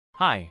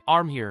Hi,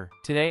 Arm here.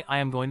 Today I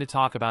am going to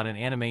talk about an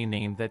anime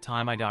named That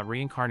Time I Got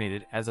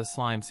Reincarnated as a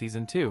Slime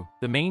Season 2.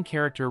 The main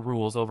character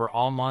rules over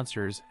all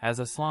monsters as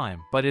a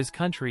slime, but his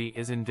country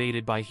is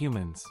invaded by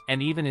humans,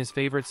 and even his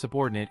favorite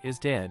subordinate is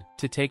dead.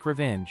 To take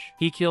revenge,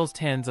 he kills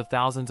tens of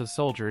thousands of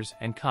soldiers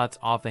and cuts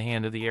off the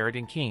hand of the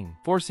arrogant king,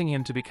 forcing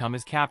him to become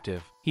his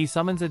captive. He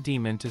summons a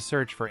demon to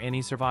search for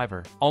any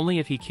survivor. Only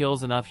if he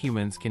kills enough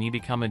humans can he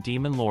become a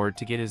demon lord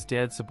to get his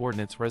dead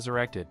subordinates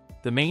resurrected.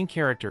 The main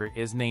character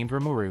is named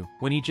Rimuru.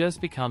 When he just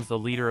becomes the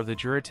leader of the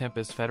Jura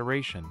Tempest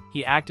Federation,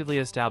 he actively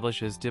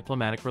establishes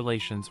diplomatic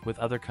relations with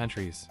other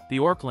countries. The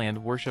Orkland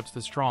worships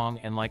the strong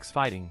and likes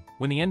fighting.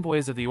 When the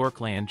envoys of the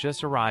Orkland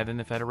just arrive in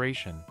the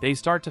Federation, they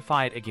start to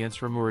fight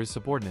against Rimuru's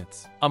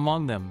subordinates.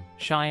 Among them,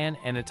 Cheyenne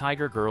and a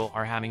tiger girl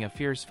are having a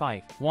fierce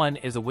fight. One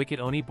is a wicked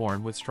Oni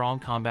born with strong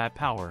combat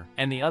power,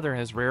 and the other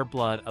has rare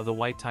blood of the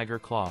white tiger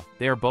claw.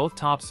 They are both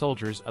top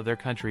soldiers of their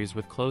countries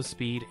with close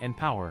speed and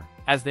power.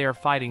 As they are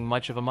fighting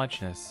much of a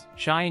muchness,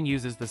 Cheyenne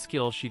uses the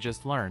skill she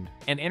just learned.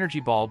 An energy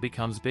ball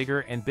becomes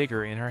bigger and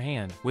bigger in her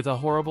hand, with a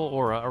horrible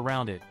aura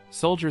around it.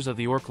 Soldiers of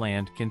the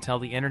Orkland can tell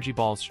the energy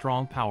ball's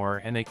strong power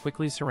and they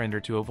quickly surrender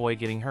to avoid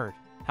getting hurt.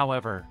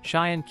 However,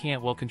 Cheyenne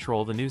can't well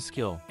control the new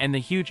skill, and the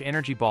huge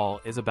energy ball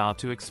is about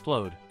to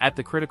explode. At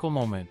the critical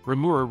moment,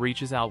 Rimuru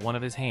reaches out one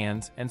of his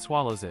hands and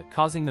swallows it,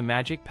 causing the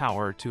magic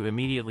power to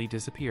immediately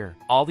disappear.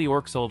 All the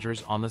Orc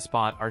soldiers on the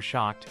spot are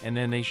shocked, and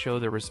then they show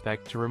their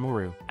respect to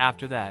Rimuru.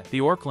 After that,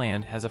 the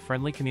Orkland has a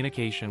friendly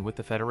communication with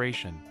the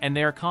Federation, and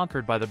they are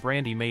conquered by the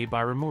brandy made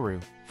by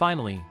Rimuru.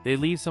 Finally, they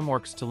leave some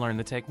orcs to learn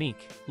the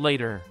technique.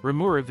 Later,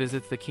 Rimuru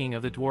visits the king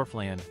of the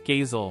Dwarfland,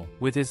 Gazel,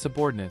 with his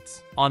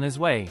subordinates. On his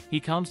way, he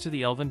comes to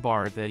the elven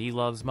bard that he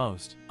loves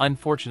most.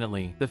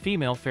 Unfortunately, the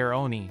female fair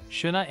Oni,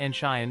 Shuna and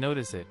Cheyenne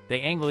notice it. They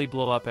angrily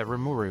blow up at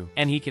Rimuru,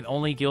 and he can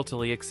only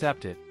guiltily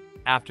accept it.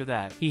 After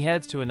that, he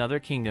heads to another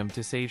kingdom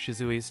to save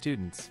Shizue's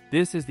students.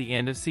 This is the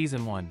end of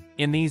Season 1.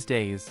 In these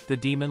days, the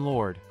Demon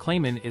Lord,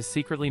 Clayman, is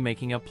secretly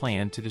making a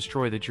plan to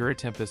destroy the Jura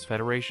Tempest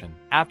Federation.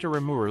 After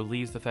Rimuru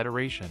leaves the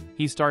Federation,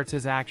 he starts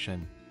his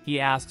action. He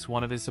asks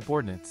one of his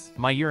subordinates,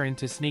 Mayurin,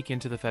 to sneak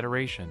into the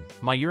Federation.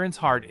 Mayurin's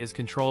heart is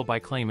controlled by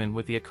Clayman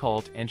with the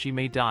occult, and she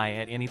may die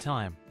at any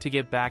time. To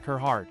get back her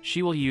heart,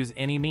 she will use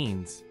any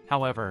means.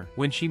 However,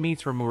 when she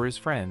meets Rimuru's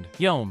friend,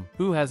 Yom,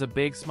 who has a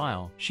big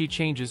smile, she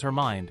changes her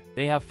mind.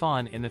 They have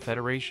fun in the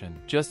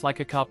Federation, just like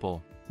a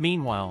couple.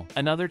 Meanwhile,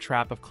 another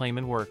trap of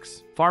Clayman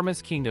works.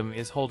 Pharma's kingdom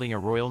is holding a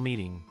royal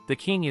meeting. The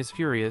king is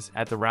furious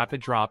at the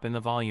rapid drop in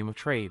the volume of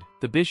trade.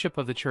 The bishop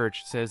of the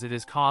church says it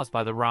is caused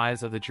by the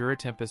rise of the Jura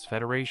Tempest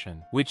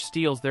Federation, which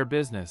steals their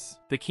business.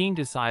 The king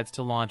decides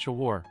to launch a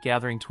war,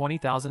 gathering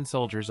 20,000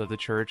 soldiers of the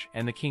church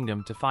and the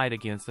kingdom to fight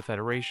against the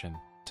Federation.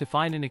 To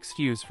find an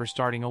excuse for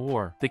starting a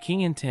war, the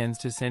king intends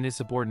to send his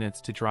subordinates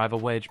to drive a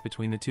wedge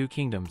between the two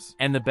kingdoms,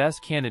 and the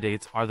best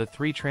candidates are the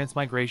 3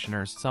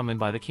 transmigrationers summoned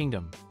by the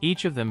kingdom.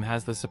 Each of them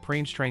has the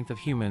supreme strength of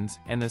humans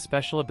and the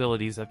special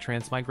abilities of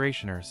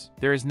transmigrationers.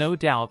 There is no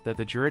doubt that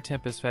the Jura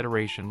Tempest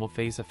Federation will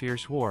face a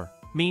fierce war.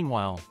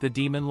 Meanwhile, the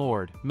Demon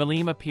Lord,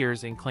 Malim,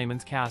 appears in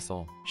Clayman's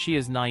castle. She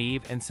is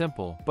naive and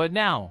simple, but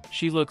now,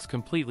 she looks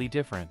completely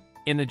different.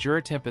 In the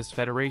Jura Tempest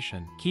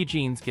Federation,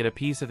 Kijins get a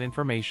piece of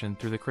information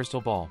through the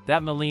crystal ball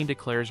that Malim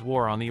declares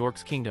war on the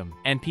Orcs' kingdom,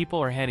 and people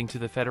are heading to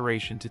the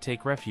Federation to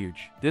take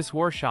refuge. This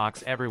war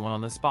shocks everyone on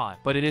the spot,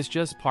 but it is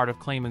just part of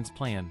Clayman's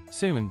plan.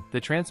 Soon,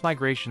 the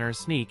transmigrationers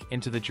sneak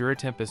into the Jura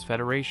Tempest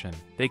Federation.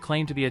 They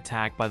claim to be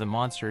attacked by the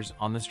monsters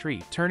on the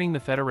street, turning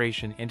the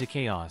Federation into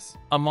chaos.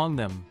 Among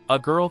them, a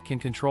girl can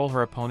control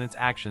her opponent's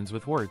actions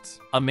with words.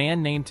 A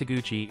man named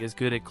Taguchi is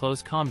good at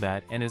close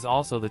combat and is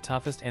also the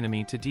toughest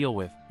enemy to deal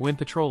with. When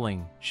patrolling,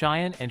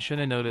 Cheyenne and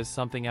Shuna notice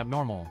something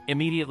abnormal,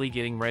 immediately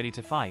getting ready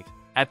to fight.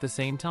 At the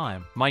same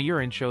time,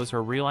 Mayurin shows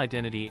her real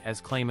identity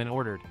as Clayman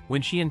ordered,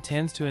 when she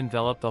intends to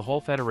envelop the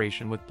whole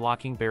Federation with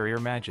blocking barrier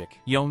magic.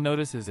 Yong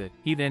notices it.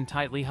 He then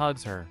tightly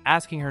hugs her,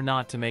 asking her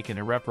not to make an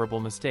irreparable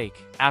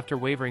mistake. After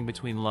wavering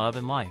between love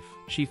and life,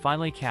 she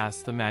finally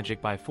casts the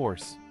magic by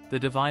force. The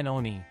divine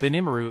Oni,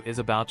 Benimaru, is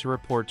about to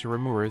report to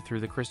Rimuru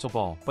through the crystal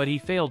ball, but he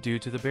failed due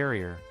to the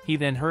barrier. He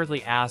then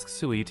hurriedly asks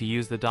Sui to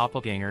use the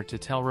doppelganger to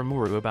tell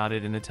Rimuru about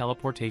it in the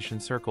teleportation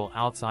circle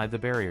outside the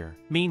barrier.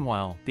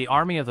 Meanwhile, the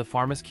army of the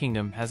Pharma's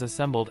kingdom has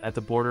assembled at the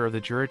border of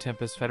the Jura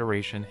Tempest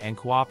Federation and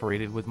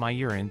cooperated with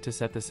Mayurin to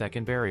set the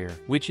second barrier,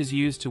 which is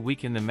used to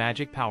weaken the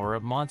magic power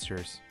of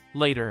monsters.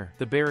 Later,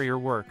 the barrier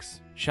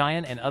works.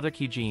 Cheyenne and other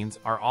Kijins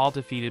are all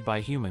defeated by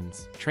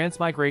humans.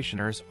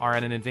 Transmigrationers are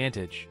at an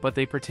advantage, but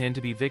they pretend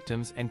to be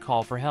victims and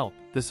call for help.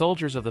 The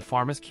soldiers of the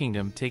Pharma's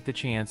kingdom take the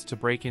chance to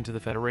break into the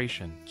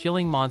Federation,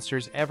 killing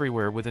monsters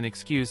everywhere with an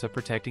excuse of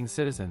protecting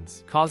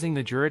citizens, causing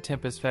the Jura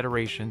Tempest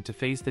Federation to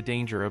face the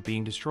danger of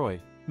being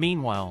destroyed.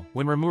 Meanwhile,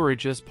 when Rimuru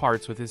just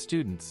parts with his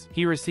students,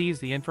 he receives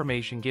the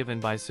information given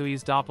by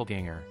Sui's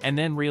doppelganger, and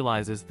then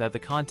realizes that the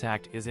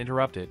contact is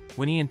interrupted.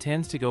 When he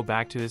intends to go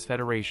back to his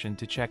federation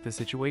to check the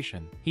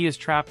situation, he is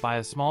trapped by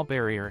a small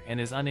barrier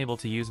and is unable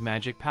to use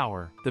magic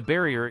power. The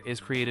barrier is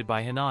created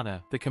by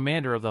Hinata, the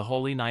commander of the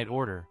Holy Knight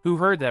Order, who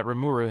heard that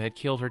Rimuru had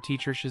killed her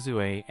teacher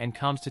Shizue and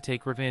comes to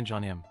take revenge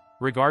on him.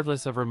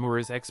 Regardless of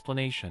Rimuru's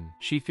explanation,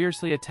 she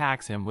fiercely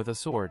attacks him with a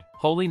sword.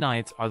 Holy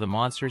Knights are the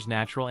monster's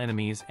natural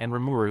enemies and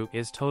Rimuru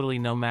is totally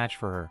no match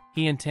for her.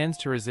 He intends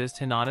to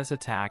resist Hinata's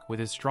attack with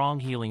his strong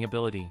healing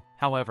ability.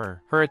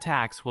 However, her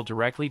attacks will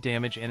directly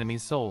damage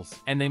enemies' souls,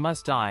 and they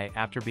must die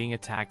after being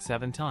attacked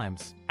 7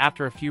 times.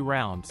 After a few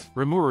rounds,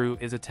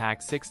 Rimuru is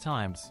attacked 6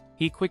 times.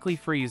 He quickly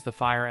frees the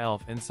fire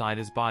elf inside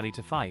his body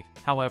to fight.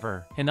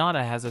 However,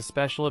 Hinata has a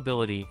special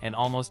ability and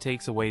almost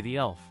takes away the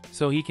elf,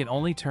 so he can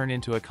only turn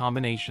into a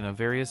combination of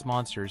various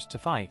monsters to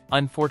fight.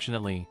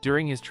 Unfortunately,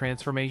 during his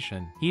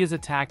transformation, he is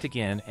attacked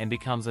again and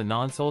becomes a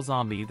non-soul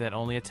zombie that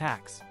only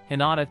attacks.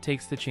 Hinata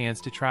takes the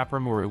chance to trap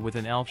Rimuru with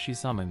an elf she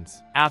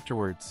summons.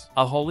 Afterwards,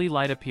 a holy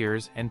light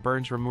appears and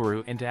burns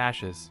Rimuru into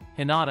ashes.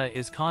 Hinata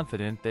is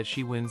confident that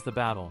she wins the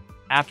battle.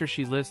 After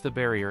she lifts the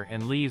barrier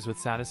and leaves with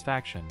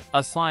satisfaction,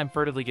 a slime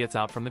furtively gets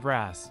out from the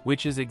grass,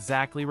 which is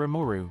exactly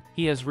Rimuru.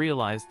 He has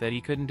realized that he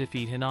couldn't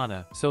defeat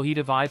Hinata, so he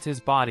divides his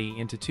body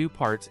into 2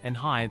 parts and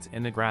hides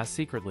in the grass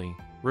secretly.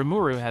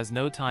 Rimuru has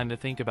no time to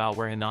think about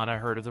where Hinata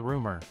heard of the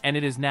rumor, and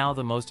it is now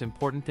the most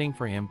important thing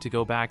for him to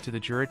go back to the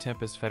Jura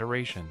Tempest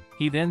Federation.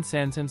 He then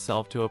sends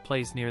himself to a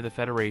place near the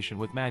Federation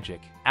with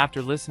magic.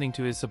 After listening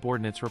to his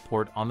subordinates'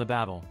 report on the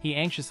battle, he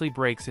anxiously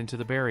breaks into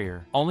the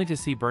barrier, only to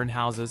see burned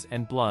houses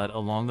and blood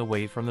along the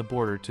way from the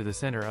border to the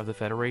center of the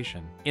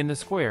Federation. In the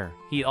square,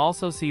 he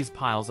also sees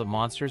piles of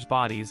monsters'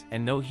 bodies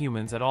and no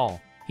humans at all.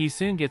 He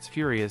soon gets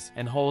furious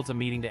and holds a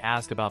meeting to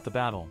ask about the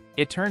battle.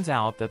 It turns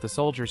out that the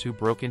soldiers who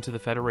broke into the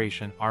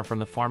Federation are from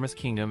the Pharmus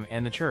Kingdom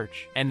and the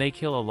Church, and they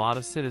kill a lot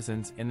of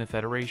citizens in the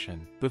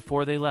Federation.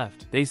 Before they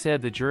left, they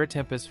said the Jura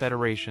Tempest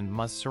Federation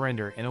must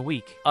surrender in a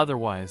week,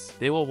 otherwise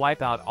they will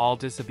wipe out all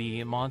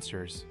disobedient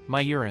monsters.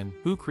 Mayurin,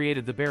 who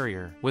created the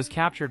barrier, was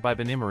captured by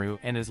Benimaru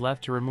and is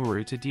left to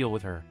Rimuru to deal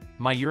with her.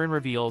 Mayurin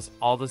reveals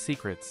all the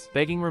secrets,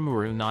 begging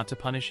Rimuru not to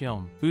punish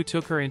Yom, who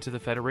took her into the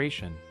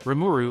Federation.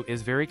 Rimuru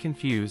is very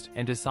confused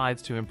and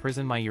decides to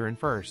imprison Mayurin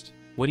first.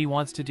 What he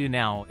wants to do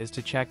now is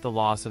to check the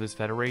loss of his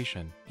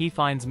federation. He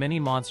finds many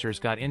monsters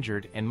got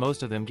injured and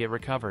most of them get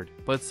recovered,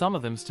 but some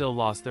of them still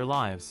lost their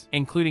lives,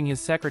 including his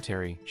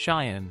secretary,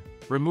 Cheyenne.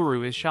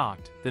 Rimuru is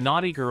shocked. The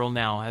naughty girl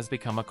now has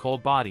become a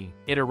cold body.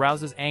 It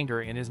arouses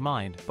anger in his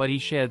mind, but he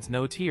sheds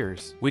no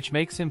tears, which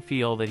makes him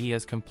feel that he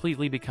has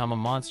completely become a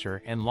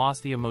monster and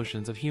lost the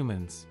emotions of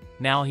humans.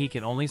 Now he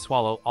can only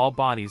swallow all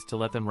bodies to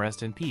let them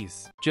rest in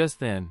peace.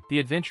 Just then, the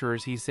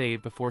adventurers he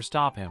saved before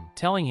stop him,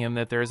 telling him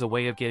that there is a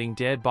way of getting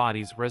dead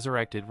bodies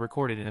resurrected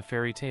recorded in a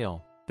fairy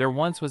tale. There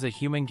once was a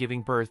human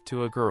giving birth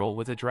to a girl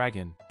with a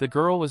dragon. The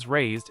girl was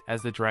raised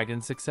as the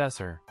dragon's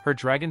successor. Her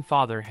dragon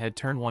father had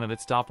turned one of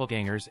its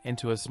doppelgangers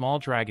into a small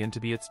dragon to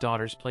be its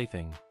daughter's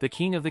plaything. The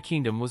king of the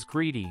kingdom was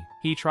greedy.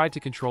 He tried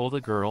to control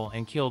the girl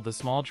and killed the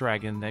small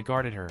dragon that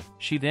guarded her.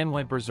 She then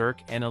went berserk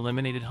and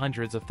eliminated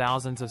hundreds of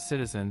thousands of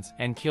citizens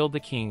and killed the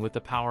king with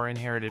the power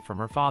inherited from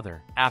her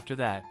father. After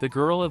that, the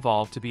girl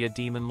evolved to be a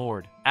demon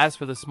lord. As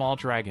for the small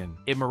dragon,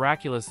 it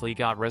miraculously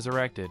got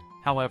resurrected.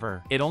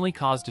 However, it only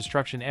caused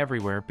destruction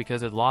everywhere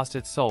because it lost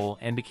its soul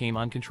and became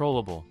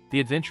uncontrollable. The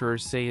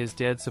adventurers say his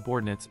dead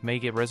subordinates may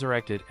get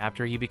resurrected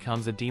after he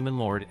becomes a demon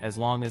lord as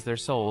long as their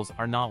souls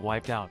are not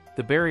wiped out.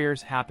 The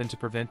barriers happen to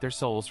prevent their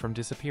souls from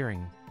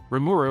disappearing.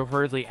 Rimuru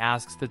hurriedly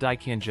asks the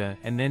Daikinja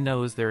and then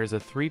knows there is a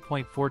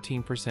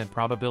 3.14%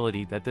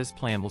 probability that this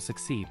plan will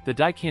succeed. The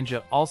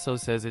Daikinja also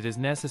says it is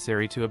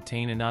necessary to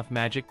obtain enough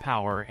magic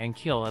power and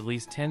kill at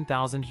least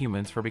 10,000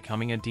 humans for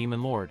becoming a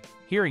demon lord.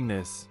 Hearing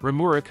this,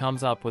 Rimuru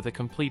comes up with a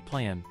complete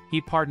plan. He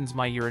pardons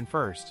Mayurin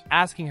first,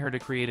 asking her to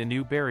create a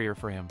new barrier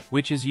for him,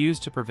 which is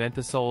used to prevent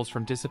the souls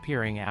from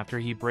disappearing after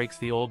he breaks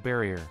the old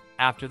barrier.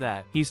 After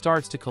that, he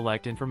starts to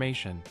collect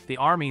information. The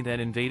army that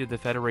invaded the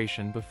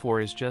Federation before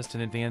is just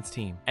an advance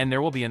team, and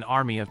there will be an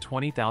army of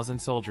 20,000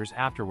 soldiers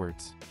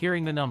afterwards.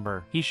 Hearing the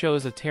number, he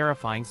shows a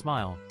terrifying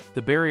smile.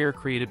 The barrier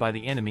created by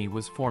the enemy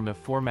was formed of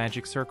 4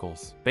 magic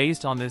circles.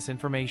 Based on this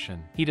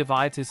information, he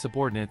divides his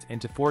subordinates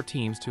into 4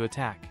 teams to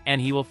attack, and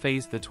he will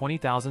face the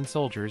 20,000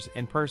 soldiers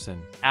in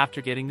person.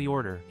 After getting the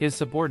order, his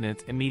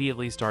subordinates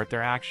immediately start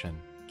their action.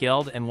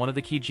 Geld and one of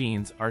the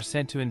Kijins are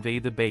sent to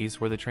invade the base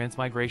where the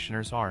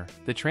Transmigrationers are.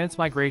 The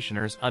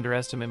Transmigrationers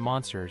underestimate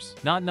monsters,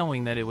 not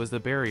knowing that it was the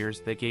barriers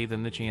that gave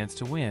them the chance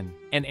to win.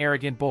 An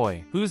arrogant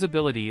boy, whose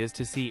ability is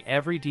to see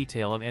every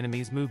detail of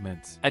enemies'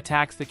 movements,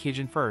 attacks the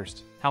Kijin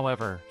first.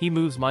 However, he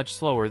moves much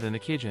slower than the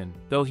Kijin.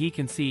 Though he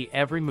can see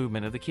every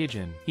movement of the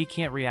Kijin, he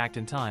can't react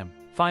in time.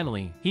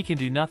 Finally, he can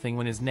do nothing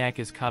when his neck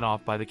is cut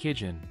off by the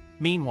Kijin.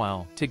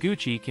 Meanwhile,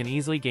 Taguchi can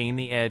easily gain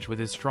the edge with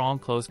his strong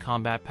close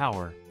combat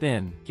power.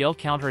 Then, Geld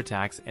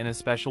counterattacks in a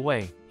special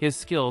way. His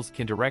skills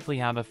can directly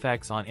have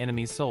effects on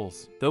enemies'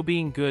 souls. Though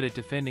being good at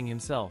defending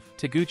himself,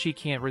 Taguchi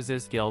can't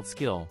resist Geld's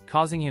skill,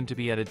 causing him to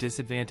be at a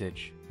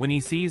disadvantage. When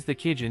he sees the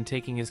Kijin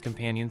taking his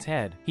companion's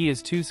head, he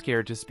is too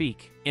scared to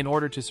speak. In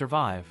order to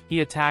survive, he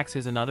attacks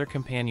his another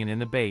companion in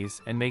the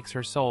base and makes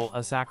her soul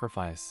a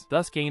sacrifice,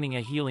 thus gaining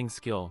a healing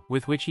skill,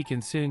 with which he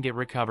can soon get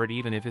recovered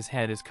even if his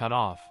head is cut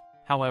off.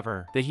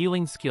 However, the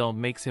healing skill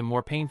makes him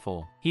more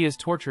painful. He is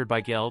tortured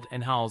by Geld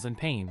and howls in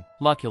pain.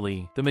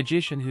 Luckily, the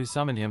magician who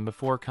summoned him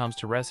before comes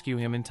to rescue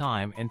him in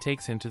time and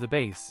takes him to the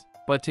base.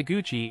 But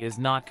Taguchi is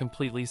not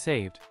completely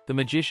saved. The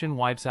magician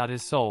wipes out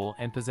his soul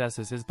and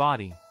possesses his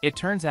body. It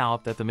turns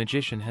out that the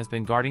magician has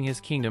been guarding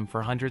his kingdom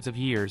for hundreds of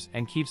years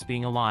and keeps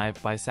being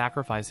alive by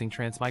sacrificing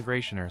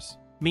transmigrationers.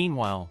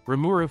 Meanwhile,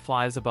 Rimuru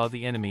flies above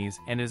the enemies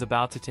and is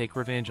about to take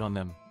revenge on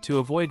them. To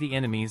avoid the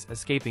enemies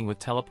escaping with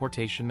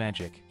teleportation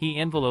magic, he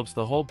envelopes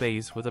the whole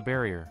base with a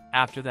barrier.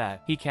 After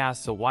that, he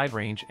casts a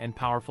wide-range and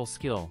powerful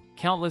skill.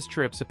 Countless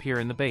trips appear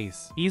in the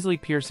base, easily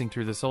piercing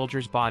through the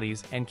soldiers'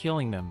 bodies and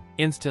killing them.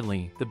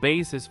 Instantly, the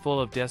base is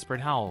full of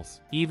desperate howls.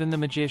 Even the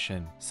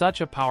magician,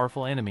 such a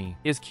powerful enemy,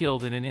 is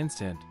killed in an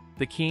instant.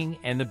 The king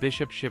and the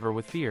bishop shiver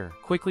with fear,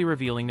 quickly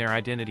revealing their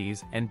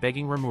identities and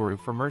begging Rimuru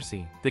for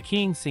mercy. The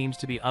king seems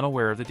to be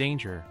unaware of the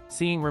danger.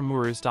 Seeing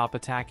Rimuru stop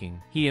attacking,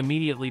 he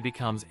immediately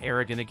becomes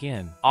arrogant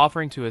again,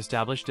 offering to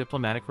establish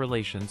diplomatic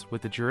relations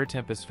with the Jura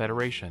Tempest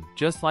Federation.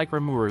 Just like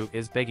Rimuru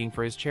is begging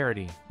for his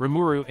charity,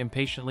 Rimuru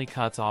impatiently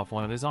cuts off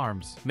one of his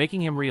arms,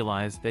 making him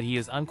realize that he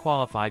is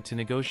unqualified to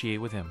negotiate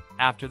with him.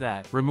 After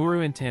that,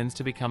 Rimuru intends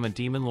to become a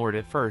demon lord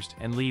at first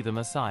and leave them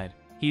aside.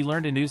 He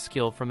learned a new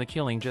skill from the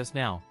killing just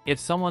now. If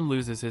someone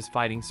loses his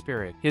fighting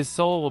spirit, his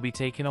soul will be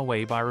taken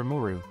away by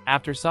Rimuru.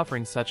 After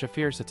suffering such a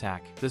fierce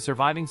attack, the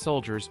surviving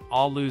soldiers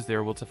all lose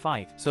their will to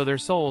fight, so their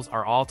souls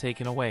are all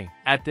taken away.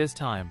 At this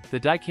time, the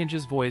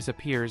Daikinja's voice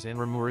appears in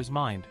Rimuru's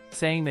mind,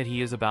 saying that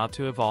he is about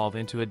to evolve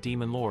into a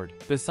demon lord.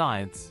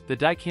 Besides, the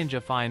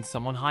Daikinja finds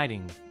someone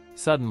hiding.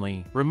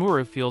 Suddenly,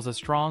 Rimuru feels a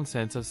strong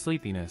sense of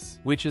sleepiness,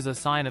 which is a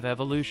sign of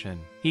evolution.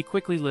 He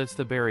quickly lifts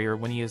the barrier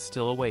when he is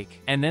still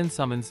awake, and then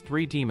summons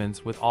 3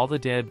 demons with all the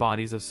dead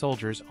bodies of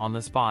soldiers on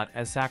the spot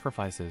as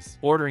sacrifices,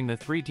 ordering the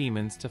 3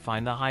 demons to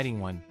find the hiding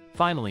one.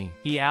 Finally,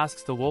 he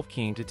asks the Wolf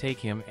King to take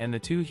him and the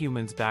 2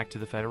 humans back to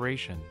the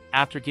Federation.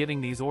 After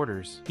giving these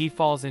orders, he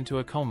falls into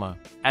a coma.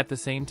 At the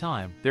same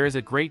time, there is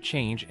a great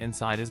change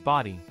inside his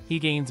body. He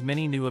gains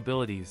many new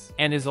abilities,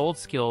 and his old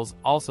skills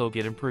also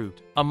get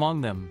improved. Among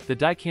them, the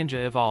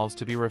Daikinja evolves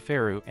to be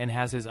Referu and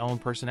has his own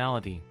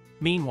personality.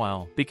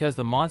 Meanwhile, because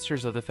the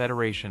monsters of the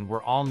Federation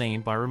were all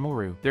named by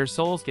Rimuru, their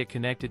souls get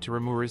connected to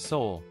Rimuru's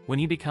soul. When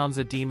he becomes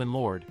a demon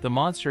lord, the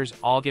monsters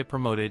all get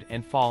promoted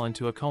and fall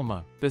into a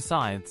coma.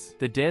 Besides,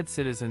 the dead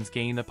citizens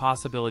gain the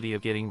possibility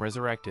of getting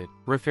resurrected.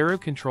 Referu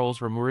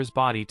controls Rimuru's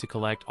body to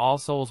collect all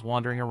souls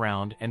wandering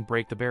around and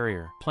break the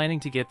barrier, planning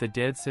to get the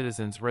dead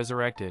citizens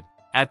resurrected.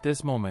 At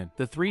this moment,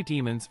 the 3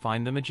 demons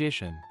find the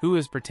magician, who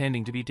is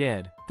pretending to be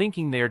dead.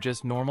 Thinking they are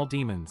just normal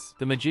demons,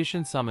 the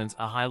magician summons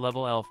a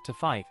high-level elf to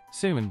fight.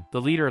 Soon, the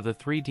leader of the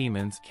 3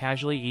 demons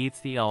casually eats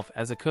the elf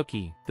as a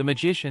cookie. The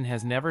magician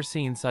has never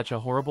seen such a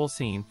horrible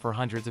scene for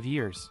hundreds of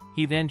years.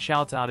 He then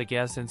shouts out a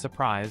guess in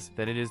surprise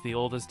that it is the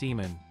oldest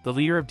demon. The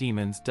leader of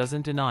demons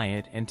doesn't deny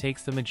it and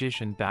takes the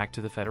magician back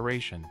to the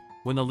Federation.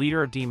 When the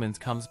leader of demons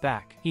comes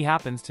back, he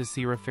happens to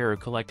see Referu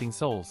collecting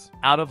souls.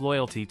 Out of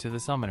loyalty to the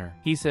summoner,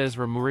 he says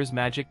Rimuru's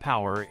magic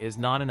power is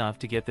not enough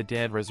to get the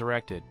dead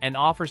resurrected, and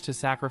offers to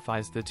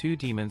sacrifice the 2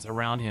 demons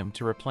around him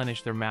to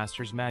replenish their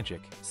master's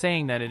magic,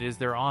 saying that it is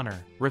their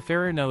honor.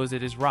 Referu knows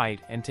it is right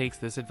and takes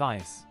this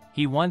advice.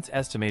 He once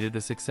estimated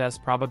the success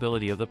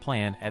probability of the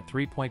plan at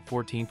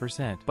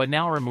 3.14%, but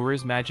now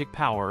Rimuru's magic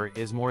power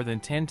is more than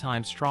 10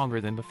 times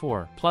stronger than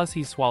before. Plus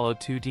he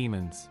swallowed 2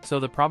 demons, so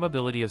the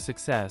probability of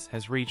success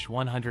has reached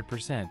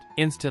 100%.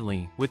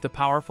 Instantly, with the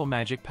powerful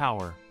magic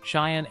power,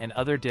 Cheyenne and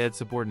other dead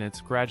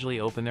subordinates gradually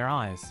open their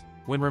eyes.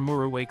 When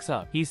Rimuru wakes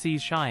up, he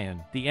sees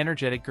Cheyenne, the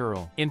energetic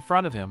girl, in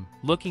front of him,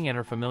 looking at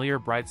her familiar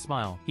bright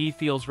smile. He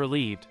feels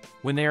relieved.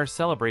 When they are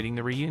celebrating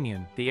the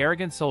reunion, the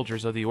arrogant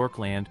soldiers of the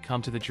Orkland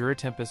come to the Jura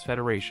Tempest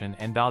Federation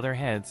and bow their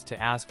heads to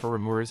ask for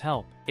Rimuru's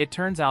help. It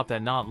turns out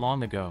that not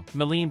long ago,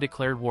 Malim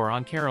declared war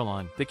on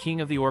Carolon, the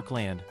king of the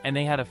Orkland, and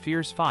they had a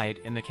fierce fight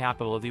in the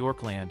capital of the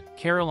Orkland.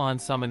 Carolon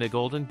summoned a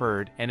golden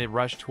bird and it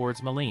rushed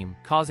towards Malim,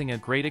 causing a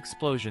great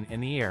explosion in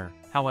the air.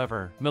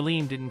 However,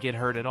 Malim didn't get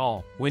hurt at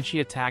all. When she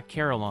attacked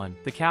Carolon,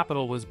 the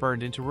capital was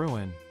burned into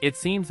ruin. It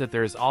seems that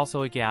there is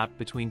also a gap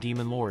between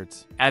demon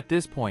lords. At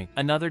this point,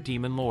 another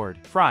demon lord,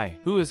 Fry,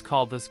 who is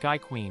called the Sky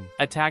Queen,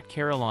 attacked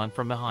Carolon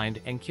from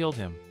behind and killed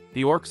him.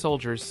 The orc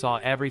soldiers saw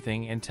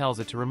everything and tells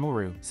it to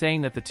Rimuru,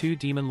 saying that the 2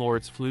 demon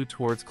lords flew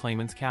towards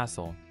Clayman's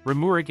castle.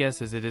 Rimuru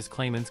guesses it is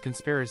Clayman's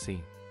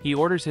conspiracy. He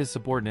orders his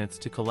subordinates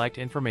to collect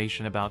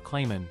information about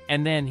Clayman,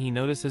 and then he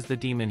notices the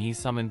demon he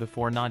summoned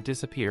before not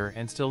disappear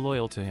and still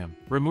loyal to him.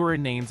 Rimuru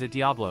names it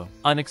Diablo.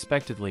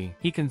 Unexpectedly,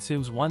 he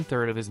consumes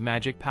 1/3 of his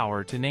magic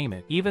power to name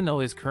it, even though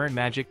his current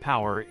magic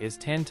power is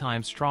 10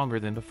 times stronger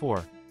than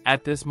before.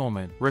 At this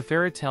moment,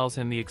 Rafera tells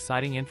him the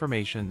exciting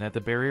information that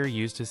the barrier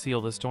used to seal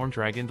the storm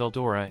dragon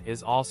Veldora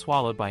is all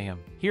swallowed by him.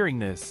 Hearing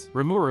this,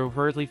 Rimuru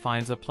hurriedly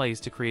finds a place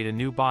to create a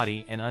new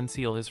body and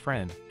unseal his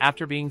friend.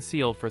 After being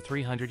sealed for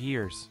 300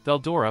 years,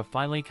 Veldora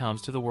finally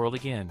comes to the world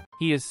again.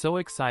 He is so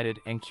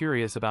excited and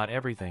curious about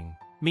everything.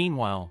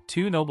 Meanwhile,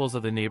 two nobles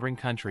of the neighboring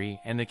country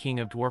and the king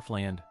of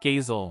Dwarfland,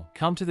 Gazel,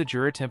 come to the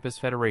Jura Tempest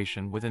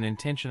Federation with an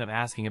intention of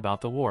asking about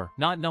the war.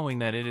 Not knowing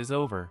that it is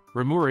over,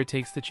 Rimuru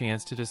takes the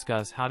chance to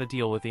discuss how to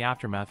deal with the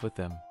aftermath with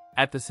them.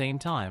 At the same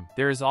time,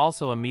 there is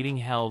also a meeting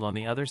held on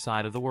the other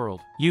side of the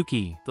world.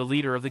 Yuki, the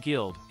leader of the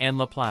guild, and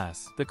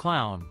Laplace, the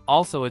clown,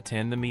 also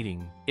attend the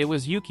meeting. It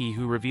was Yuki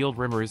who revealed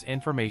Rimuru's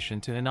information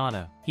to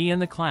Hinata. He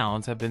and the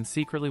clowns have been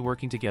secretly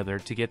working together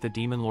to get the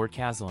demon lord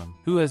Kazalim,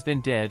 who has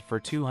been dead for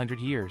 200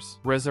 years,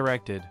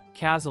 resurrected.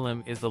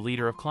 Kazalim is the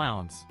leader of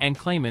clowns, and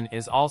Clayman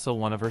is also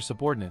one of her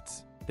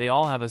subordinates. They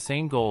all have a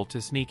same goal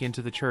to sneak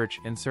into the church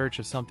in search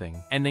of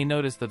something, and they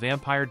notice the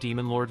vampire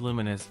demon lord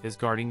Luminous is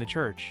guarding the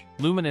church.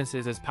 Luminous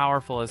is as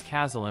powerful as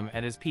Kazalim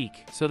at his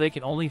peak, so they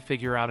can only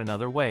figure out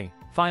another way.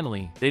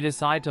 Finally, they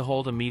decide to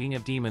hold a meeting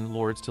of demon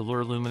lords to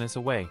lure Luminous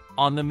away.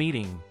 On the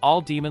meeting,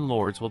 all demon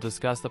lords will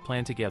discuss the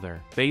plan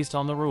together. Based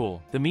on the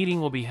rule, the meeting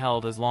will be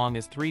held as long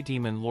as 3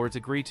 demon lords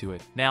agree to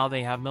it. Now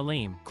they have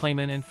Malim,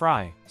 Clayman and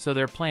Fry, so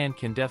their plan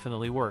can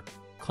definitely work.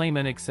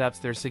 Clayman accepts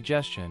their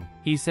suggestion.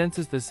 He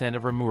senses the scent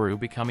of Rimuru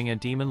becoming a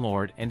demon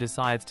lord and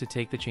decides to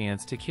take the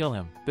chance to kill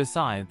him.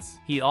 Besides,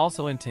 he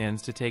also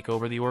intends to take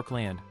over the Orc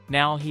land.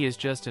 Now he is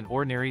just an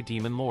ordinary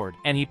demon lord,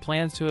 and he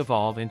plans to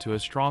evolve into a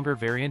stronger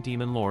variant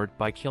demon lord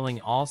by killing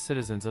all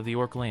citizens of the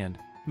Orc land.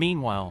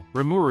 Meanwhile,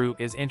 Rimuru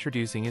is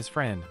introducing his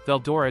friend,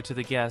 Veldora, to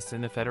the guests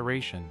in the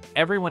Federation.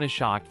 Everyone is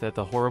shocked that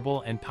the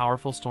horrible and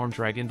powerful storm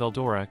dragon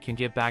Veldora can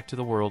get back to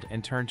the world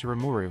and turn to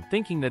Rimuru,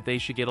 thinking that they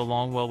should get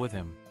along well with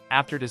him.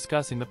 After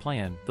discussing the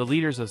plan, the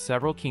leaders of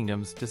several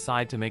kingdoms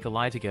decide to make a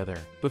lie together.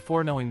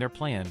 Before knowing their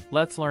plan,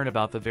 let's learn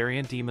about the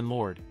Variant Demon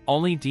Lord.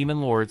 Only Demon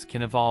Lords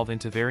can evolve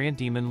into Variant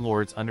Demon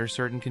Lords under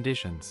certain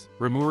conditions.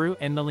 Rimuru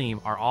and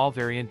Malim are all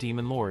Variant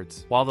Demon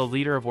Lords, while the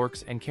leader of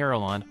Orcs and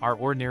Carolon are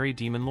ordinary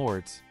Demon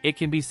Lords. It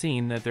can be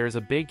seen that there is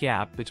a big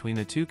gap between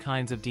the two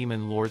kinds of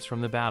Demon Lords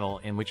from the battle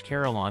in which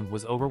Carolon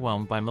was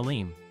overwhelmed by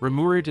Malim.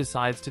 Rimuru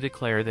decides to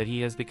declare that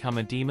he has become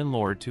a Demon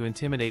Lord to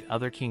intimidate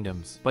other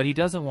kingdoms, but he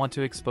doesn't want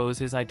to expose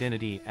his identity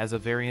as a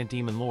variant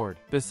demon lord.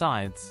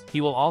 Besides,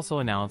 he will also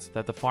announce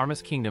that the Farmus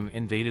Kingdom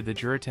invaded the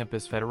Jura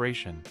Tempest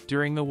Federation.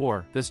 During the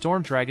war, the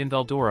storm dragon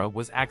Veldora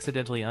was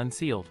accidentally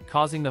unsealed,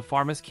 causing the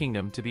Farmus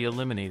Kingdom to be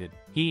eliminated.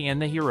 He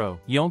and the hero,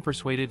 Yom,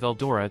 persuaded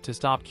Veldora to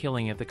stop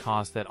killing at the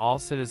cost that all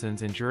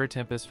citizens in Jura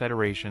Tempest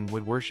Federation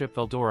would worship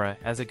Veldora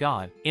as a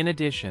god. In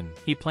addition,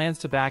 he plans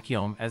to back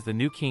Yom as the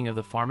new king of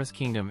the Farmus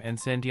Kingdom and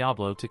send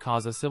Diablo to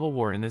cause a civil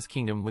war in this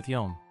kingdom with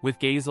Yom. With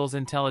Gazel's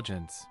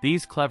intelligence,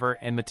 these clever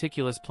and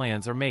meticulous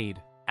plans are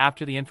made.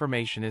 After the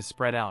information is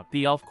spread out,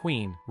 the Elf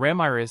Queen,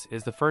 Marries,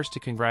 is the first to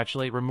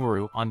congratulate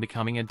Rimuru on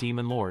becoming a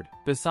demon lord.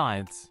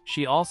 Besides,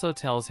 she also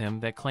tells him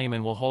that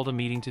Clayman will hold a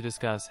meeting to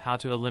discuss how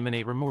to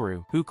eliminate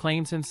Rimuru, who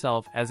claims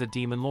himself as a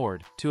demon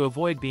lord, to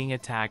avoid being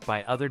attacked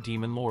by other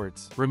demon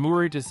lords.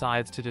 Rimuru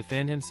decides to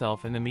defend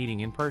himself in the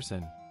meeting in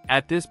person.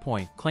 At this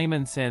point,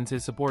 Clayman sends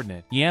his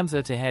subordinate,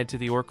 Yamza, to head to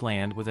the Orc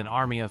land with an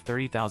army of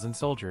 30,000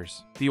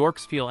 soldiers. The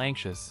Orcs feel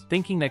anxious,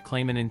 thinking that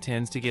Clayman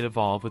intends to get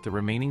involved with the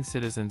remaining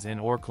citizens in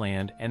Orc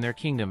land and their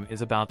kingdom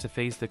is about to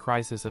face the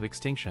crisis of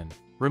extinction.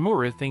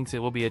 Rimuru thinks it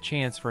will be a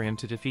chance for him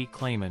to defeat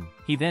Clayman.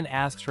 He then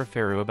asks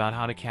Raferu about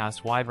how to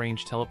cast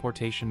wide-range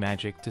teleportation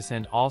magic to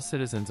send all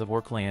citizens of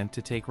Orcland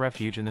to take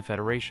refuge in the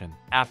Federation.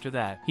 After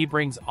that, he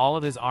brings all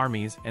of his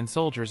armies and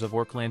soldiers of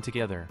Orcland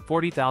together,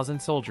 40,000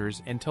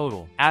 soldiers in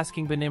total,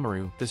 asking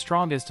Benimaru, the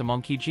strongest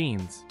among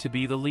Kijins, to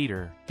be the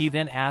leader. He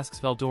then asks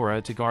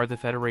Veldora to guard the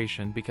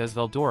Federation because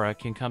Veldora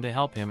can come to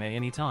help him at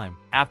any time.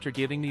 After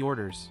giving the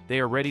orders, they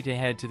are ready to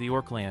head to the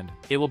Orcland.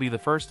 It will be the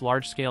first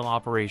large-scale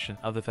operation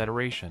of the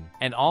Federation,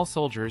 and all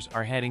soldiers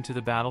are heading to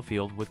the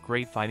battlefield with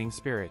great fighting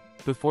spirit.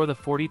 Before the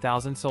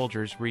 40,000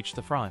 soldiers reach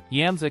the front,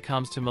 Yamza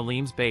comes to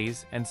Malim's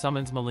base and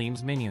summons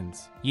Malim's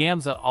minions.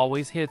 Yamza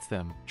always hits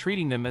them,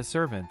 treating them as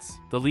servants.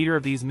 The leader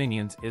of these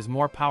minions is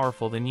more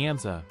powerful than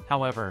Yamza.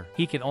 However,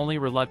 he can only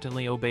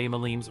reluctantly obey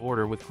Malim's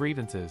order with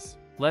grievances.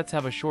 Let's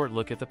have a short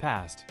look at the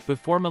past.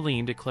 Before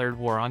Malim declared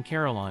war on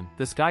Carolon,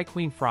 the Sky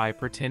Queen Fry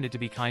pretended to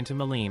be kind to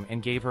Malim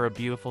and gave her a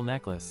beautiful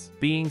necklace.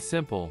 Being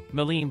simple,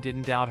 Malim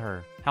didn't doubt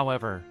her.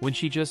 However, when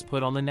she just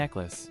put on the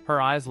necklace,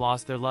 her eyes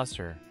lost their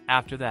luster.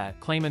 After that,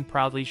 Clayman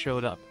proudly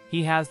showed up.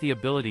 He has the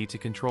ability to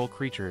control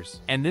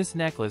creatures, and this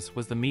necklace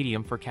was the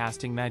medium for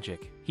casting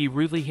magic. He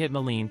rudely hit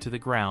Malim to the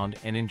ground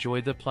and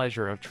enjoyed the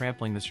pleasure of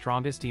trampling the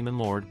strongest demon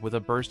lord with a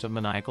burst of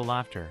maniacal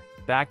laughter.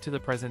 Back to the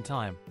present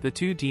time. The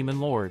two demon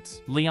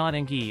lords, Leon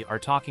and Guy, are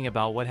talking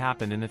about what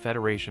happened in the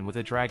Federation with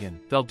the dragon,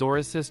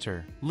 Veldora's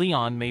sister.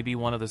 Leon may be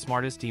one of the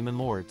smartest demon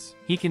lords.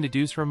 He can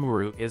deduce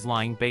Rimuru is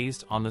lying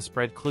based on the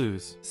spread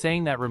clues,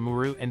 saying that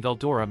Rimuru and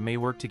Veldora may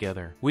work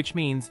together, which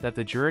means that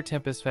the Jura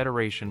Tempest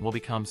Federation will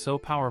become so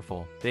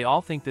powerful. They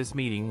all think this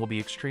meeting will be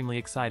extremely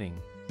exciting.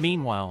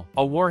 Meanwhile,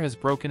 a war has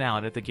broken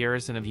out at the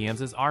garrison of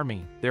Yamza's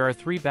army. There are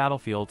 3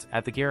 battlefields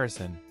at the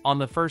garrison. On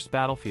the first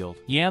battlefield,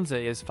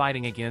 Yamza is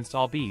fighting against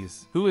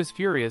Albiz, who is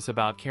furious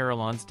about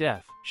Carolon's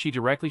death. She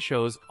directly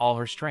shows all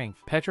her strength,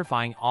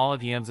 petrifying all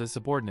of Yamza's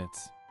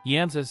subordinates.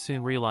 Yamza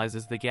soon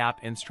realizes the gap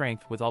in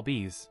strength with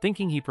Albiz,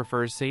 thinking he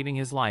prefers saving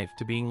his life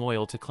to being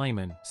loyal to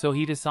Clayman, so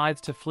he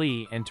decides to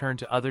flee and turn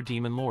to other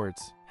demon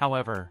lords.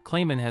 However,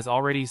 Clayman has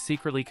already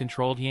secretly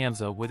controlled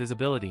Yamza with his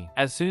ability.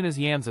 As soon as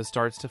Yamza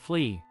starts to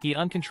flee, he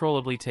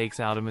uncontrollably takes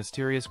out a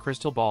mysterious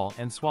crystal ball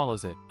and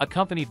swallows it.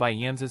 Accompanied by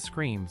Yamza's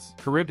screams,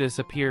 Charybdis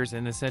appears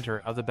in the center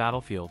of the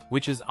battlefield,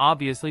 which is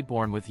obviously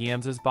born with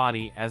Yamza's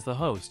body as the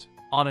host.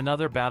 On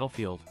another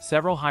battlefield,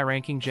 several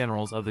high-ranking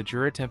generals of the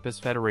Jura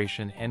Tempest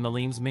Federation and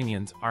Malim's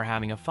minions are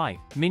having a fight.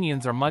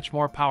 Minions are much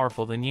more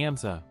powerful than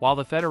Yamza, while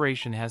the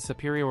Federation has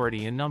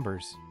superiority in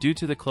numbers. Due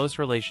to the close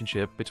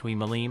relationship between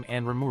Malim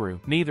and Rimuru,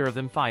 neither of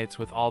them fights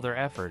with all their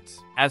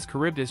efforts. As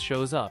Charybdis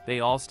shows up, they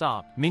all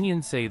stop.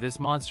 Minions say this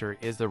monster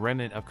is the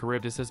remnant of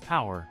Charybdis's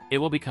power. It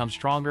will become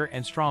stronger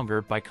and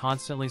stronger by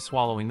constantly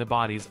swallowing the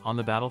bodies on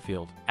the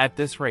battlefield. At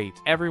this rate,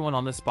 everyone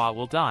on the spot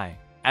will die.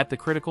 At the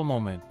critical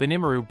moment,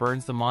 Benimaru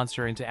burns the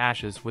monster into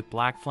ashes with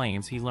black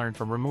flames he learned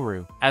from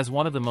Rimuru. As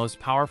one of the most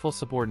powerful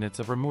subordinates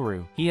of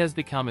Rimuru, he has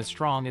become as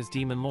strong as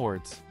demon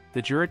lords.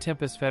 The Jura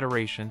Tempest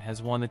Federation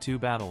has won the 2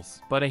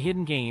 battles, but a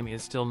hidden game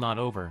is still not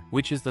over,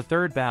 which is the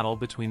 3rd battle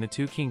between the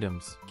 2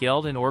 kingdoms.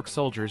 Geld and Orc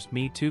soldiers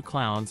meet 2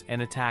 clowns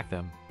and attack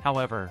them.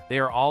 However, they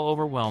are all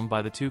overwhelmed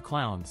by the 2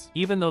 clowns,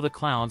 even though the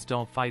clowns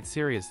don't fight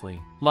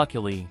seriously.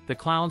 Luckily, the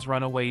clowns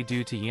run away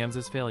due to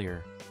Yamza's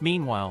failure.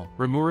 Meanwhile,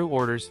 Rimuru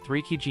orders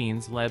 3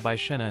 Kijins led by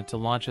Shuna to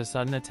launch a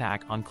sudden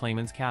attack on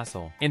Clayman's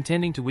castle,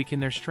 intending to weaken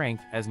their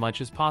strength as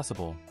much as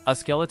possible. A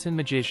skeleton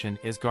magician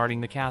is guarding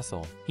the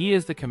castle. He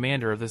is the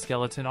commander of the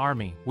skeleton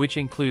army, which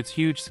includes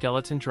huge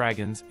skeleton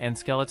dragons and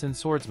skeleton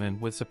swordsmen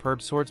with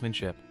superb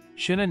swordsmanship.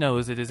 Shuna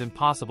knows it is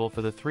impossible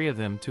for the 3 of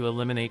them to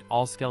eliminate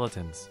all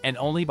skeletons, and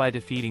only by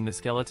defeating the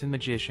skeleton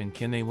magician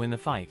can they win the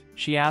fight.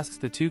 She asks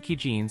the 2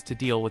 Kijins to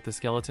deal with the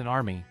skeleton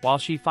army, while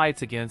she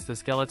fights against the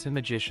skeleton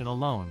magician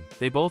alone.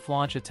 They both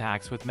launch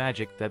attacks with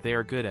magic that they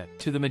are good at.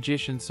 To the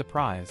magician's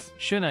surprise,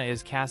 Shuna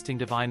is casting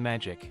divine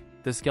magic.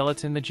 The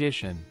skeleton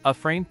magician, a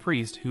framed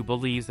priest who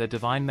believes that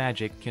divine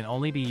magic can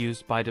only be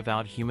used by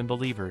devout human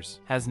believers,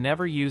 has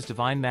never used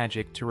divine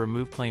magic to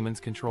remove Clayman's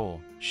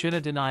control.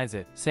 Shuna denies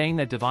it, saying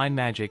that divine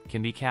magic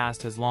can be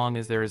cast as long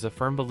as there is a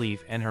firm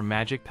belief and her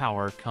magic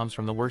power comes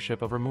from the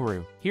worship of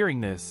Rimuru. Hearing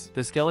this,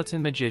 the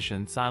skeleton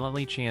magician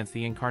silently chants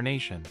the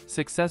incarnation,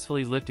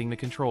 successfully lifting the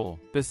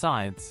control.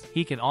 Besides,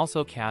 he can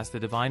also cast the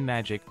divine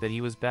magic that he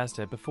was best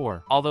at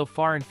before, although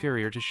far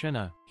inferior to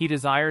Shuna. He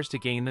desires to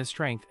gain the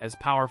strength as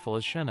powerful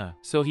as Shuna,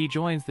 so he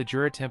joins the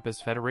Jura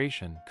Tempest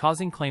Federation,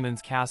 causing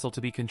Clayman's castle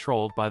to be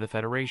controlled by the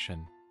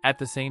Federation. At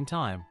the same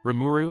time,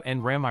 Rimuru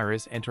and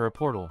Marries enter a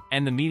portal,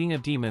 and the meeting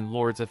of demon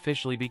lords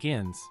officially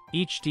begins.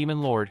 Each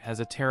demon lord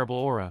has a terrible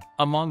aura.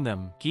 Among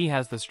them, Guy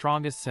has the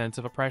strongest sense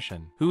of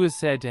oppression, who is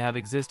said to have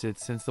existed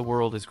since the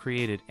world is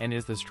created and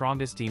is the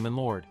strongest demon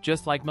lord,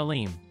 just like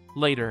Malim.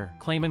 Later,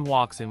 Clayman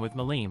walks in with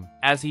Malim.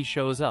 As he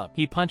shows up,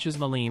 he punches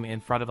Malim in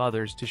front of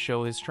others to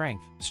show his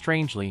strength.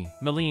 Strangely,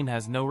 Malim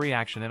has no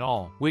reaction at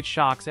all, which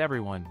shocks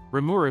everyone.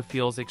 Rimuru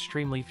feels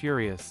extremely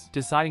furious,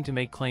 deciding to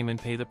make Clayman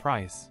pay the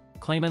price.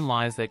 Clayman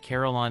lies that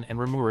Carolon and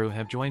Rimuru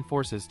have joined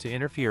forces to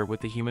interfere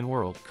with the human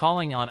world,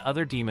 calling on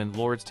other demon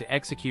lords to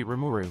execute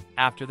Rimuru.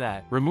 After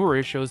that,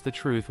 Rimuru shows the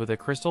truth with a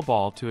crystal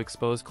ball to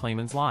expose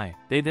Clayman's lie.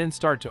 They then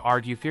start to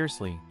argue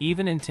fiercely,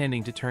 even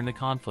intending to turn the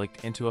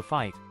conflict into a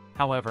fight.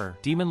 However,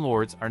 demon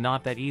lords are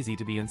not that easy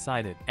to be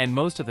incited, and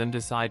most of them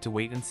decide to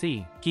wait and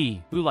see.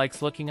 Guy, who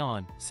likes looking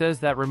on, says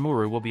that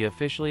Rimuru will be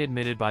officially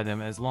admitted by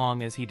them as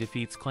long as he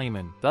defeats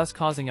Clayman, thus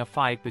causing a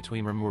fight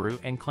between Rimuru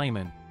and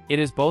Clayman. It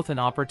is both an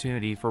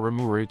opportunity for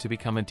Rimuru to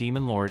become a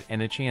demon lord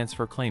and a chance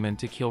for Clayman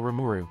to kill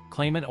Rimuru.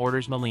 Clayman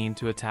orders Malim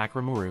to attack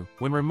Rimuru.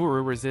 When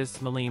Rimuru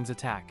resists Malim's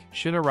attack,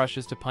 Shuna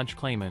rushes to punch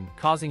Clayman,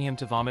 causing him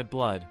to vomit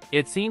blood.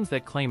 It seems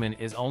that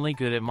Clayman is only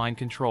good at mind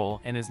control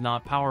and is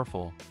not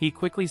powerful. He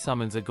quickly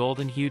summons a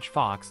golden huge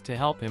fox to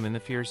help him in the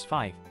fierce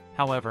fight.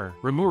 However,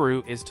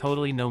 Rimuru is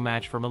totally no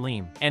match for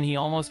Malim, and he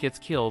almost gets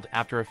killed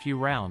after a few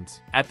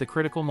rounds. At the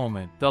critical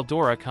moment,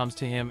 Veldora comes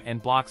to him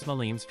and blocks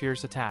Malim's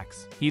fierce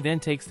attacks. He then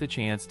takes the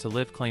chance to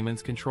lift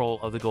Clayman's control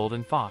of the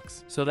golden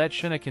fox, so that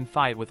Shuna can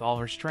fight with all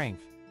her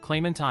strength.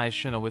 Clayman ties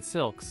Shuna with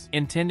silks,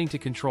 intending to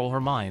control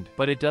her mind,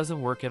 but it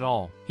doesn't work at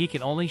all. He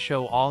can only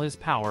show all his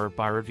power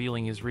by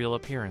revealing his real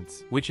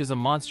appearance, which is a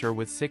monster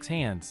with 6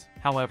 hands.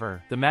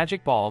 However, the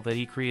magic ball that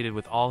he created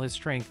with all his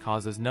strength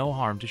causes no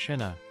harm to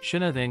Shuna.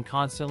 Shuna then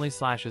constantly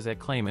slashes at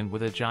Clayman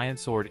with a giant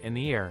sword in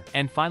the air,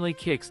 and finally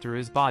kicks through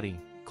his body.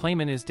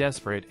 Clayman is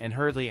desperate and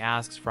hurriedly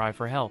asks Fry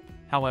for help.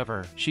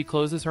 However, she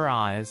closes her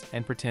eyes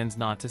and pretends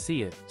not to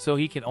see it, so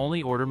he can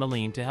only order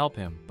Malim to help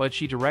him, but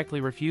she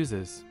directly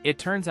refuses. It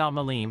turns out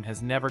Malim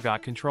has never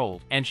got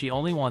controlled, and she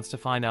only wants to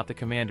find out the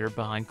commander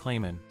behind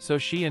Clayman, so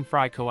she and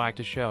Fry co-act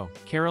a show.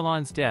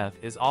 Caroline's death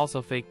is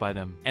also faked by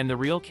them, and the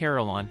real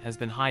Caroline has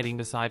been hiding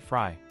beside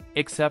Fry.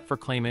 Except for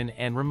Clayman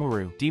and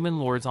Rimuru, demon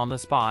lords on the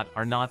spot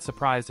are not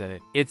surprised at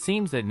it. It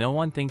seems that no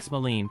one thinks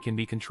Malim can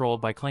be controlled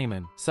by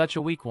Clayman. Such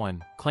a weak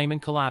one.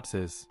 Clayman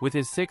collapses, with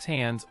his 6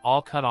 hands all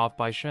cut off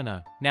by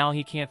Shuna. Now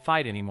he can't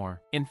fight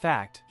anymore. In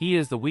fact, he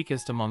is the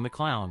weakest among the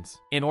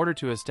clowns. In order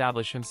to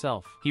establish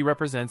himself, he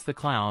represents the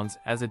clowns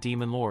as a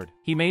demon lord.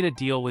 He made a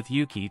deal with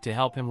Yuki to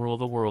help him rule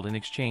the world in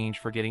exchange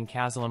for getting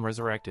Kazalum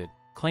resurrected.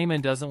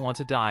 Clayman doesn't want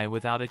to die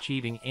without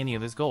achieving any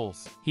of his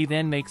goals. He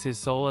then makes his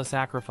soul a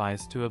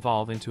sacrifice to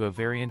evolve into a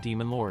variant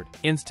demon lord.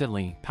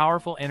 Instantly,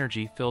 powerful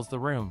energy fills the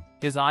room.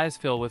 His eyes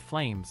fill with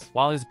flames,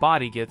 while his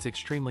body gets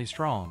extremely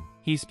strong.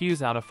 He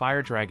spews out a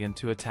fire dragon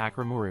to attack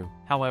Rimuru.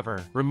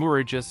 However,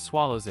 Rimuru just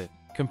swallows it.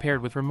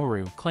 Compared with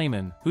Rimuru,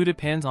 Clayman, who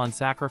depends on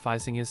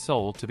sacrificing his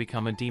soul to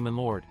become a demon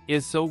lord,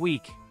 is so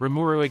weak.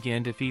 Rimuru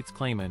again defeats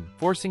Clayman,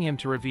 forcing him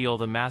to reveal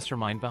the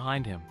mastermind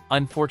behind him.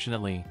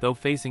 Unfortunately, though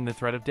facing the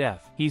threat of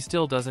death, he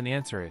still doesn't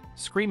answer it,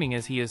 screaming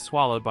as he is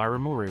swallowed by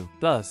Rimuru.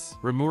 Thus,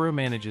 Rimuru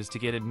manages to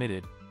get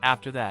admitted.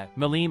 After that,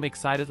 Malim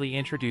excitedly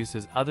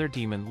introduces other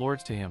demon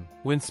lords to him.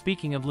 When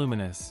speaking of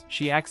Luminous,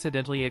 she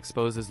accidentally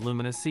exposes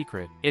Luminous'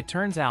 secret. It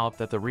turns out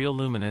that the real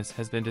Luminous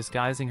has been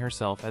disguising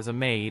herself as a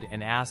maid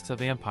and asks a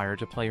vampire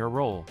to play her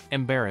role.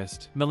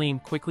 Embarrassed, Malim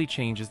quickly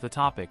changes the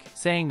topic,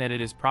 saying that it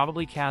is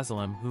probably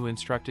Kazalum who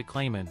instructed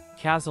Clayman.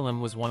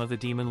 Kazalum was one of the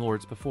demon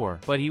lords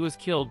before, but he was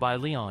killed by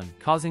Leon,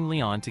 causing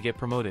Leon to get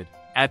promoted.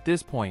 At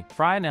this point,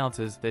 Fry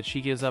announces that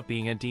she gives up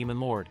being a demon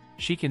lord.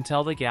 She can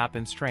tell the gap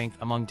in strength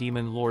among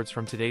demon lords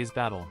from today's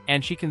battle,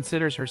 and she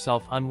considers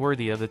herself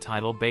unworthy of the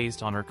title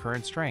based on her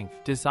current strength,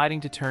 deciding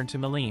to turn to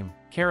Malim.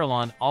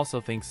 Caroline also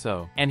thinks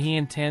so, and he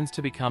intends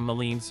to become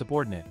Malim's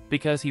subordinate,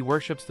 because he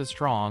worships the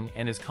strong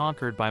and is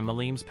conquered by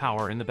Malim's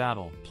power in the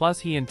battle. Plus,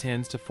 he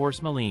intends to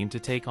force Malim to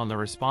take on the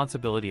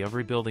responsibility of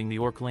rebuilding the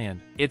Orc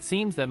land. It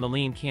seems that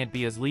Malim can't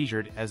be as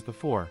leisured as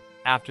before.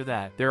 After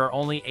that, there are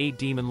only 8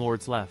 demon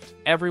lords left.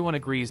 Everyone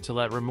agrees to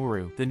let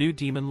Rimuru, the new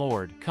demon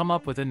lord, come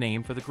up with a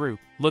name for the group.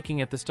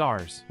 Looking at the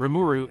stars,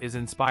 Rimuru is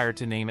inspired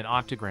to name an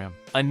octagram.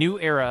 A new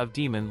era of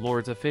demon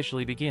lords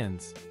officially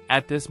begins.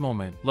 At this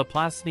moment,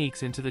 Laplace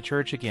sneaks into the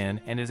church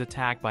again and is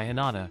attacked by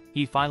Hinata.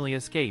 He finally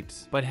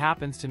escapes, but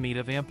happens to meet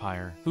a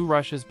vampire, who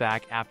rushes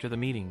back after the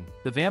meeting.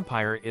 The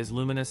vampire is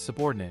Luminous'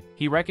 subordinate.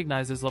 He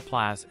recognizes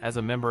Laplace as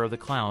a member of the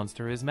clowns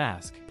through his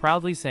mask,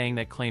 proudly saying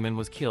that Clayman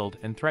was killed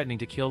and threatening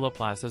to kill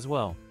Laplace as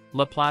well.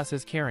 Laplace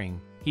is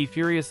caring. He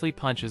furiously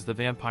punches the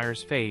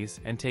vampire's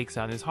face and takes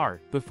out his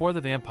heart, before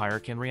the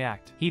vampire can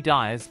react. He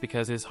dies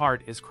because his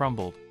heart is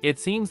crumbled. It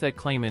seems that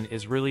Clayman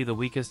is really the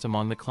weakest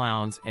among the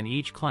clowns, and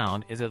each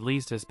clown is at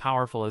least as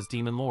powerful as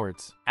demon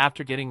lords.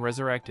 After getting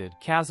resurrected,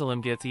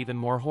 Kazalum gets even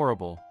more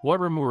horrible.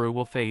 What Rimuru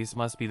will face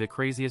must be the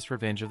craziest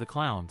revenge of the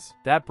clowns.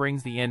 That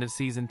brings the end of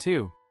Season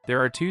 2. There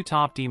are 2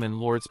 top demon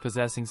lords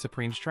possessing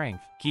supreme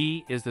strength.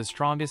 Gi is the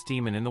strongest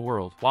demon in the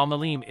world, while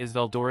Malim is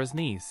Veldora's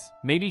niece.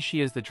 Maybe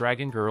she is the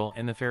dragon girl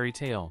in the fairy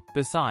tale.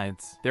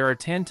 Besides, there are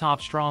 10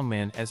 top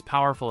strongmen as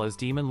powerful as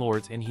demon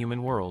lords in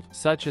human world,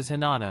 such as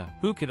Hinata,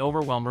 who can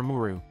overwhelm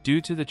Rimuru. Due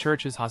to the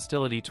church's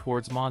hostility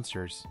towards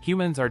monsters,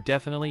 humans are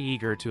definitely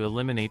eager to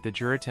eliminate the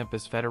Jura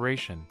Tempest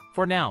Federation.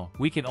 For now,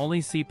 we can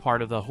only see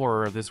part of the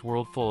horror of this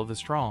world full of the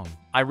strong.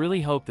 I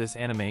really hope this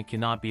anime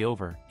cannot be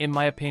over. In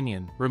my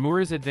opinion,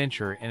 Rimuru's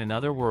adventure in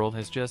another world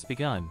has just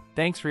begun.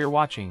 Thanks for your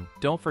watching.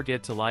 Don't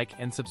forget to like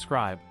and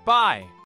subscribe. Bye!